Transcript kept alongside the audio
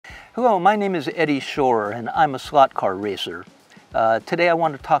Hello, my name is Eddie Shore and I'm a slot car racer. Today I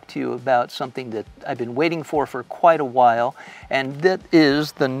want to talk to you about something that I've been waiting for quite a while, and that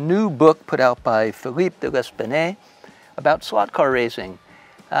is the new book put out by Philippe de L'Espinay about slot car racing.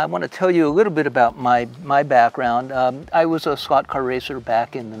 I want to tell you a little bit about my background. I was a slot car racer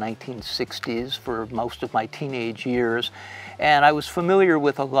back in the 1960s for most of my teenage years, and I was familiar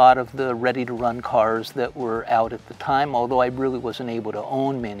with a lot of the ready-to-run cars that were out at the time, although I really wasn't able to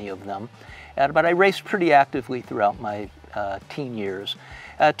own many of them. But I raced pretty actively throughout my teen years.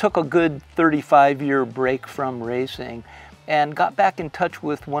 Took a good 35-year break from racing and got back in touch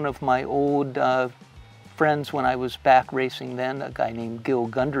with one of my old friends when I was back racing then, a guy named Gil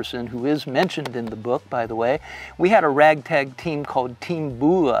Gunderson, who is mentioned in the book, by the way. We had a ragtag team called Team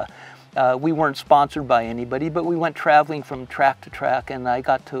BELLOW. We weren't sponsored by anybody, but we went traveling from track to track, and I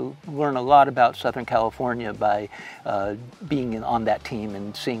got to learn a lot about Southern California by being on that team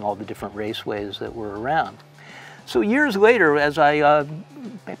and seeing all the different raceways that were around. So years later, as I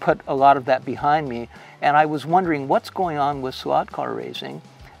put a lot of that behind me, and I was wondering what's going on with slot car racing,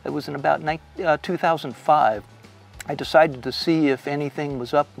 it was in about 2005. I decided to see if anything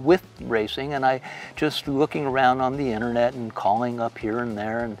was up with racing, and I just looking around on the internet and calling up here and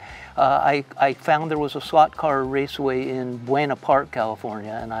there, and I found there was a slot car raceway in Buena Park,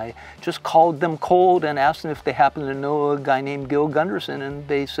 California, and I just called them cold and asked them if they happened to know a guy named Gil Gunderson, and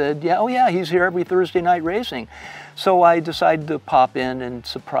they said, yeah, oh yeah, he's here every Thursday night racing. So I decided to pop in and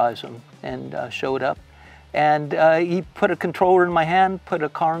surprise him, and showed up. And he put a controller in my hand, put a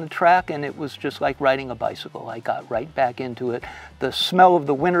car on the track, and it was just like riding a bicycle. I got right back into it. The smell of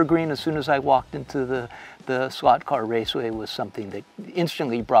the wintergreen as soon as I walked into the slot car raceway was something that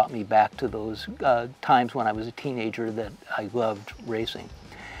instantly brought me back to those times when I was a teenager that I loved racing.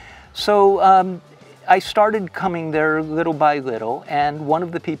 So I started coming there little by little, and one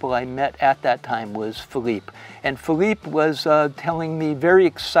of the people I met at that time was Philippe. And Philippe was telling me very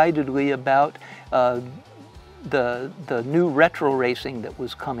excitedly about the new retro racing that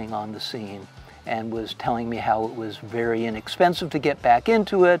was coming on the scene, and was telling me how it was very inexpensive to get back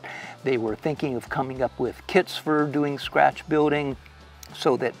into it. They were thinking of coming up with kits for doing scratch building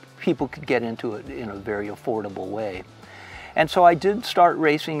so that people could get into it in a very affordable way. And so I did start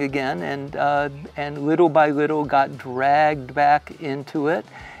racing again, and little by little got dragged back into it.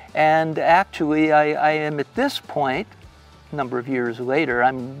 And actually I am at this point, a number of years later,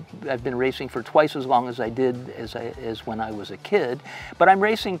 I've been racing for twice as long as I did as when I was a kid, but I'm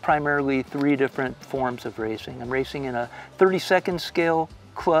racing primarily three different forms of racing. I'm racing in a 30-second scale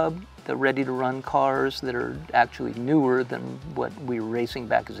club, the ready-to-run cars that are actually newer than what we were racing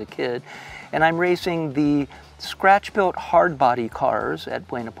back as a kid, and I'm racing the scratch-built hard-body cars at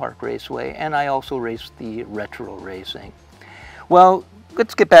Buena Park Raceway, and I also race the retro racing. Well,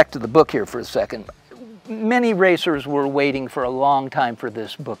 let's get back to the book here for a second. Many racers were waiting for a long time for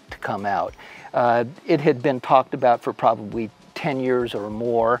this book to come out. It had been talked about for probably 10 years or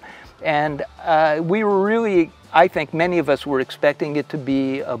more, and we were really, I think many of us were expecting it to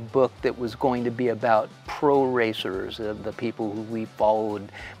be a book that was going to be about pro racers, the people who we followed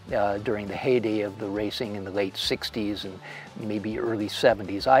during the heyday of the racing in the late 60s and maybe early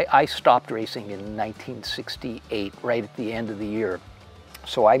 70s. I stopped racing in 1968, right at the end of the year,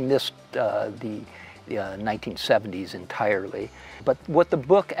 so I missed the 1970s entirely. But what the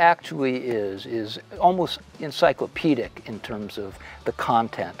book actually is almost encyclopedic in terms of the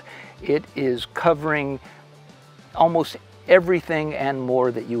content. It is covering almost everything and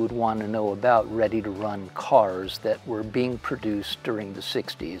more that you would want to know about ready-to-run cars that were being produced during the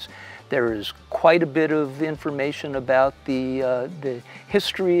 60s. There is quite a bit of information about the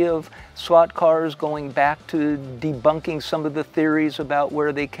history of slot cars, going back to debunking some of the theories about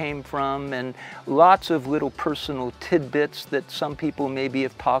where they came from, and lots of little personal tidbits that some people maybe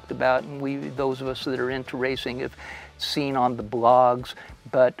have talked about, and those of us that are into racing, have seen on the blogs.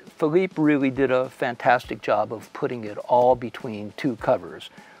 But Philippe really did a fantastic job of putting it all between two covers.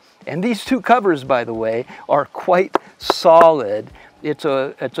 And these two covers, by the way, are quite solid. It's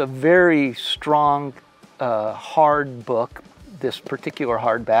a very strong, hard book, this particular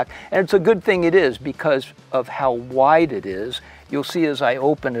hardback, and it's a good thing it is because of how wide it is. You'll see as I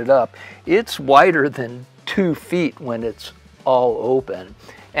open it up, it's wider than 2 feet when it's all open.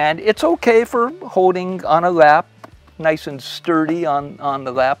 And it's okay for holding on a lap, nice and sturdy on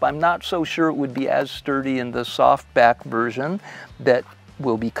the lap. I'm not so sure it would be as sturdy in the softback version that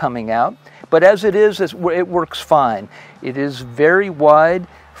will be coming out. But as it is, it works fine. It is very wide,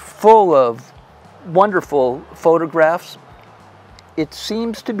 full of wonderful photographs. It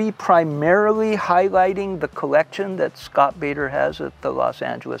seems to be primarily highlighting the collection that Scott Bader has at the Los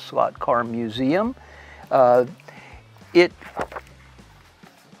Angeles Slot Car Museum. It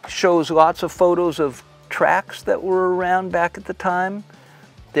shows lots of photos of tracks that were around back at the time.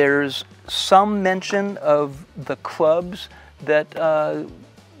 There's some mention of the clubs that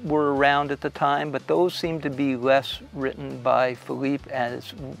were around at the time, but those seem to be less written by Philippe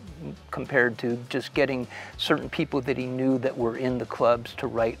as compared to just getting certain people that he knew that were in the clubs to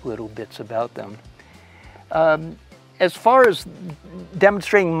write little bits about them. As far as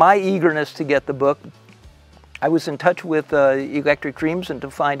demonstrating my eagerness to get the book, I was in touch with Electric Dreams and to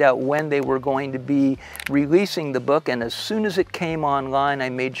find out when they were going to be releasing the book, and as soon as it came online, I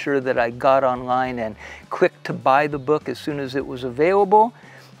made sure that I got online and clicked to buy the book as soon as it was available.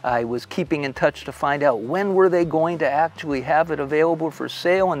 I was keeping in touch to find out when were they going to actually have it available for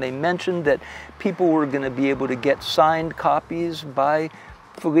sale, and they mentioned that people were going to be able to get signed copies by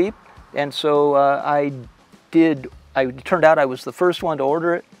Philippe, and so it turned out I was the first one to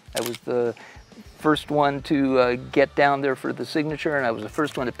order it. I was the first one to get down there for the signature, and I was the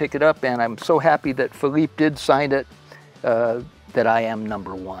first one to pick it up, and I'm so happy that Philippe did sign it, that I am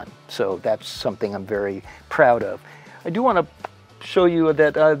 #1. So that's something I'm very proud of. I do want to show you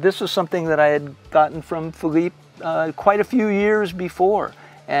that this is something that I had gotten from Philippe quite a few years before,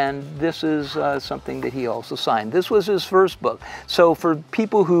 and this is something that he also signed. This was his first book. So for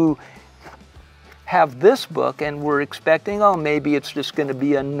people who have this book and were expecting, oh, maybe it's just going to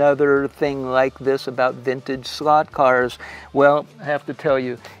be another thing like this about vintage slot cars, well, I have to tell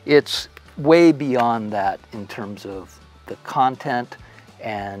you, it's way beyond that in terms of the content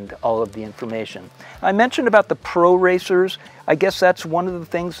and all of the information. I mentioned about the pro racers. I guess that's one of the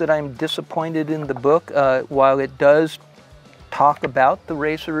things that I'm disappointed in the book. While it does talk about the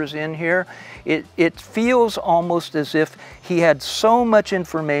racers in here, it feels almost as if he had so much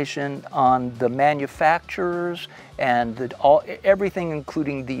information on the manufacturers and everything,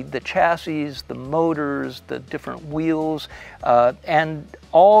 including the chassis, the motors, the different wheels, and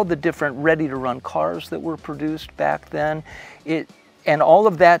all the different ready-to-run cars that were produced back then. And all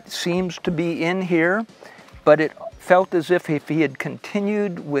of that seems to be in here, but it felt as if he had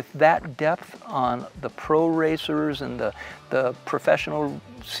continued with that depth on the pro racers and the professional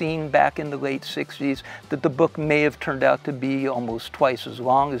scene back in the late 60s, that the book may have turned out to be almost twice as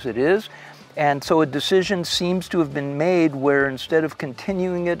long as it is. And so a decision seems to have been made where instead of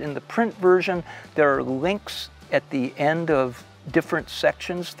continuing it in the print version, there are links at the end of different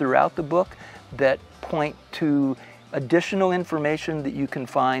sections throughout the book that point to additional information that you can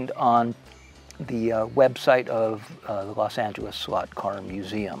find on the website of the Los Angeles Slot Car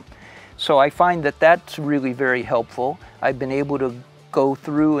Museum. So I find that that's really very helpful. I've been able to go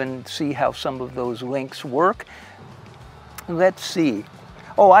through and see how some of those links work. Let's see.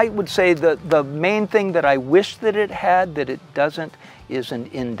 Oh, I would say the main thing that I wish that it had that it doesn't is an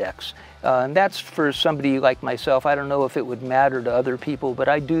index. And that's for somebody like myself. I don't know if it would matter to other people, but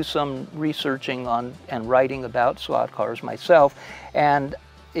I do some researching on and writing about slot cars myself, and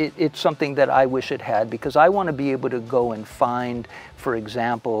it's something that I wish it had, because I want to be able to go and find, for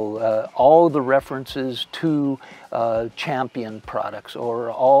example, all the references to champion products,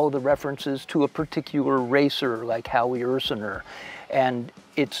 or all the references to a particular racer like Howie Ursiner. And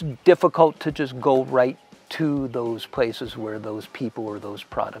it's difficult to just go right to those places where those people or those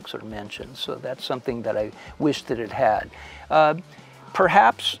products are mentioned. So that's something that I wish that it had.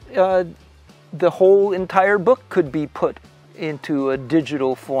 Perhaps the whole entire book could be put into a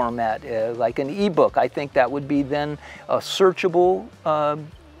digital format, like an ebook. I think that would be then a searchable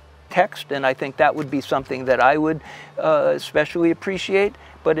text, and I think that would be something that I would especially appreciate,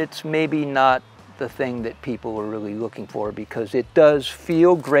 but it's maybe not the thing that people are really looking for, because it does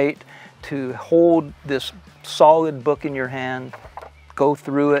feel great to hold this solid book in your hand, go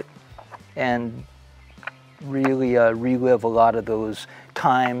through it, and really relive a lot of those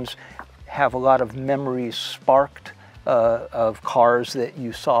times, have a lot of memories sparked of cars that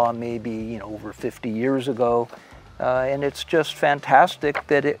you saw maybe over 50 years ago. And it's just fantastic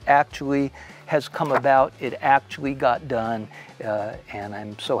that it actually has come about, it actually got done, and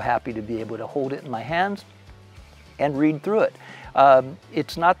I'm so happy to be able to hold it in my hands and read through it.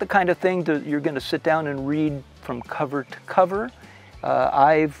 It's not the kind of thing that you're going to sit down and read from cover to cover.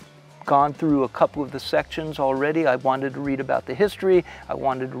 I've gone through a couple of the sections already. I wanted to read about the history, I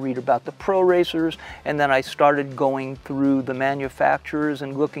wanted to read about the pro racers, and then I started going through the manufacturers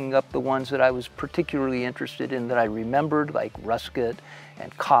and looking up the ones that I was particularly interested in that I remembered, like Rusket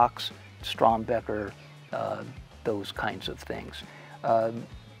and Cox, Strombecker, those kinds of things.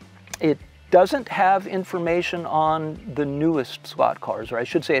 doesn't have information on the newest slot cars, or I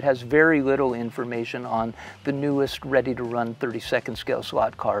should say it has very little information on the newest ready-to-run 32nd scale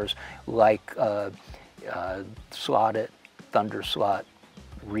slot cars like Slot It, Thunder Slot,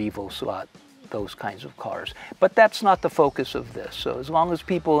 Revel Slot, those kinds of cars. But that's not the focus of this. So as long as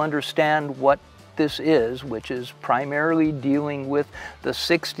people understand what this is, which is primarily dealing with the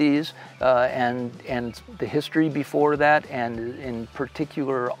 60s and the history before that, and in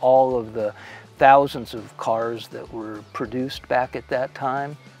particular all of the thousands of cars that were produced back at that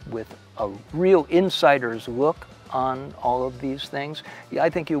time, with a real insider's look on all of these things, I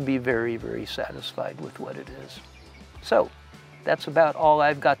think you'll be very, very satisfied with what it is. So that's about all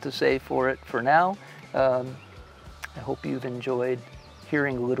I've got to say for it for now. I hope you've enjoyed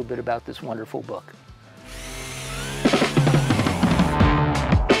hearing a little bit about this wonderful book.